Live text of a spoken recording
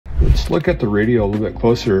Let's look at the radio a little bit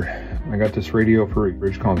closer. I got this radio for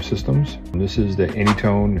BridgeCom Systems. This is the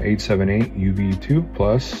AnyTone AT-D878UV2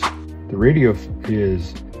 Plus. The radio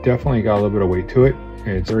is definitely got a little bit of weight to it.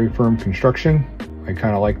 It's very firm construction. I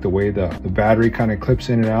kind of like the way the battery kind of clips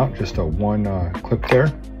in and out, just a one clip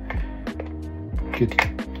there.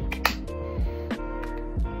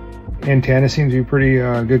 Antenna seems to be pretty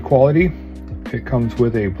good quality. It comes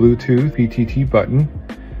with a Bluetooth PTT button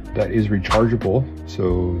that is rechargeable,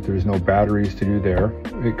 so there's no batteries to do there.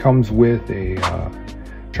 It comes with a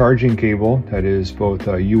charging cable that is both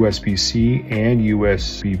USB-C and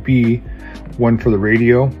USB-B, one for the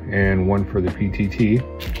radio and one for the PTT.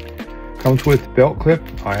 Comes with belt clip.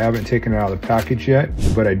 I haven't taken it out of the package yet,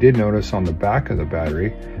 but I did notice on the back of the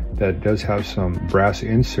battery that it does have some brass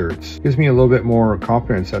inserts. Gives me a little bit more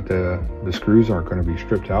confidence that the screws aren't going to be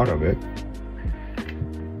stripped out of it.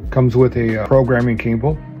 Comes with a programming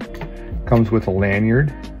cable. Comes with a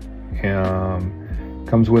lanyard.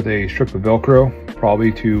 Comes with a strip of Velcro,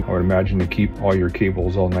 probably to, I would imagine, to keep all your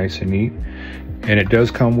cables all nice and neat. And it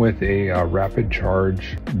does come with a rapid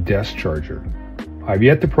charge desk charger. I've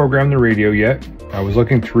yet to program the radio yet. I was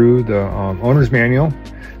looking through the owner's manual.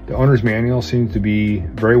 The owner's manual seems to be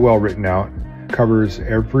very well written out. Covers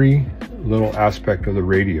every little aspect of the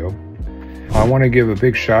radio. I want to give a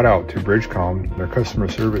big shout out to BridgeCom. Their customer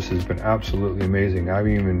service has been absolutely amazing. I've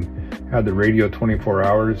even had the radio 24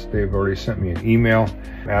 hours. They've already sent me an email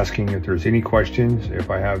asking if there's any questions, if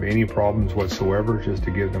I have any problems whatsoever, just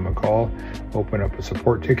to give them a call, open up a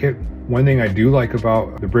support ticket. One thing I do like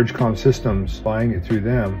about the BridgeCom systems, buying it through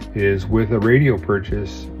them, is with a radio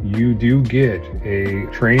purchase, you do get a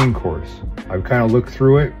training course. I've kind of looked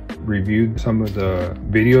through it, reviewed some of the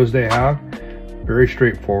videos they have. Very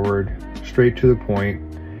straightforward, straight to the point,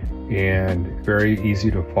 and very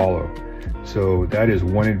easy to follow. So that is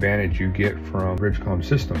one advantage you get from BridgeCom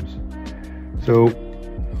systems. So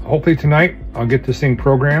hopefully tonight I'll get this thing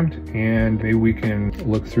programmed and maybe we can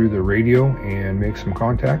look through the radio and make some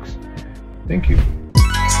contacts. Thank you.